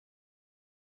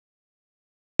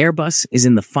Airbus is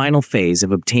in the final phase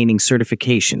of obtaining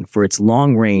certification for its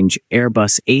long-range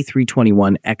Airbus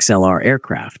A321XLR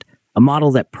aircraft, a model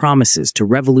that promises to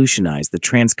revolutionize the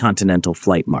transcontinental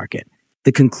flight market.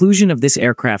 The conclusion of this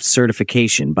aircraft's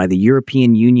certification by the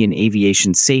European Union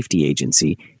Aviation Safety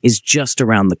Agency is just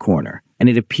around the corner, and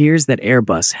it appears that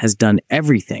Airbus has done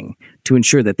everything to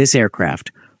ensure that this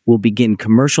aircraft will begin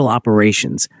commercial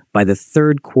operations by the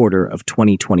third quarter of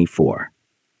 2024.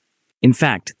 In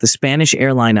fact, the Spanish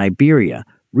airline Iberia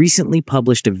recently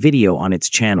published a video on its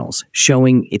channels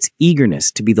showing its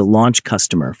eagerness to be the launch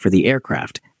customer for the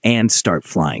aircraft and start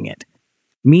flying it.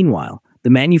 Meanwhile, the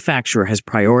manufacturer has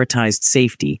prioritized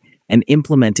safety and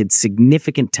implemented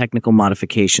significant technical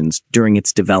modifications during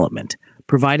its development,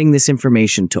 providing this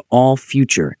information to all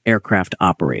future aircraft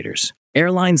operators.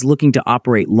 Airlines looking to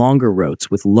operate longer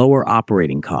routes with lower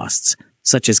operating costs,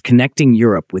 such as connecting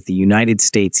Europe with the United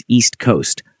States East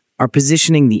Coast, are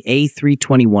positioning the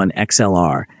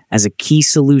A321XLR as a key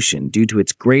solution due to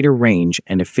its greater range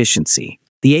and efficiency.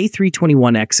 The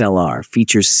A321XLR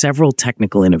features several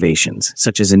technical innovations,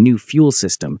 such as a new fuel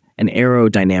system and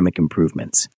aerodynamic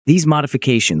improvements. These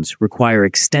modifications require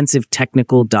extensive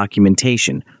technical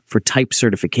documentation for type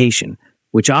certification,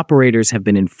 which operators have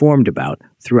been informed about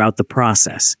throughout the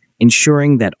process,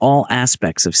 ensuring that all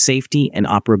aspects of safety and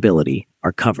operability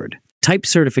are covered. Type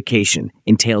certification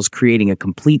entails creating a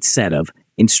complete set of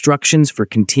instructions for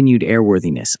continued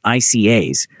airworthiness,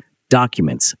 ICAs,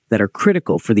 documents that are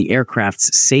critical for the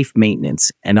aircraft's safe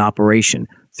maintenance and operation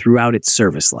throughout its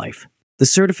service life. The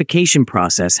certification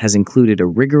process has included a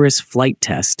rigorous flight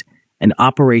test and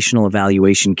operational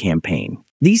evaluation campaign.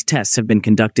 These tests have been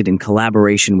conducted in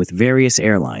collaboration with various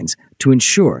airlines to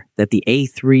ensure that the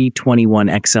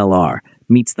A321XLR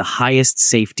meets the highest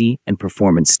safety and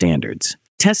performance standards.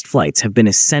 Test flights have been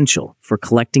essential for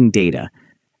collecting data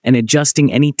and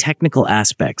adjusting any technical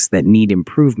aspects that need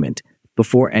improvement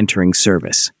before entering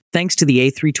service. Thanks to the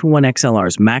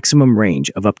A321XLR's maximum range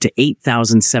of up to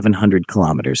 8,700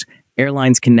 kilometers,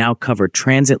 airlines can now cover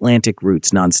transatlantic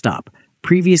routes nonstop,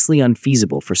 previously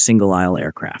unfeasible for single-aisle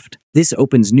aircraft. This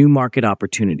opens new market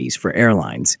opportunities for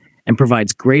airlines and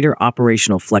provides greater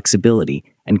operational flexibility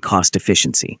and cost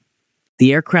efficiency.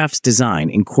 The aircraft's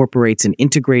design incorporates an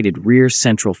integrated rear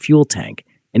central fuel tank,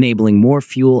 enabling more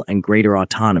fuel and greater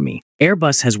autonomy.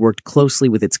 Airbus has worked closely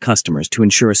with its customers to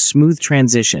ensure a smooth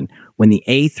transition when the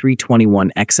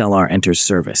A321XLR enters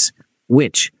service,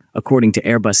 which, according to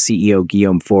Airbus CEO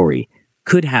Guillaume Faury,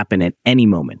 could happen at any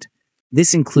moment.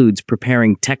 This includes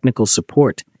preparing technical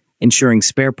support, ensuring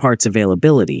spare parts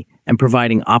availability, and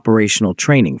providing operational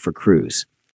training for crews.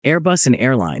 Airbus and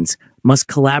airlines must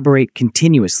collaborate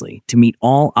continuously to meet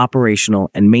all operational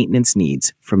and maintenance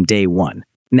needs from day one.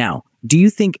 Now, do you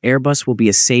think Airbus will be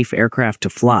a safe aircraft to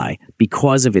fly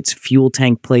because of its fuel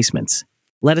tank placements?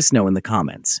 Let us know in the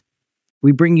comments.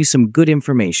 We bring you some good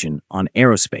information on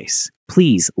aerospace.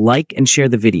 Please like and share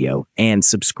the video and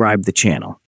subscribe the channel.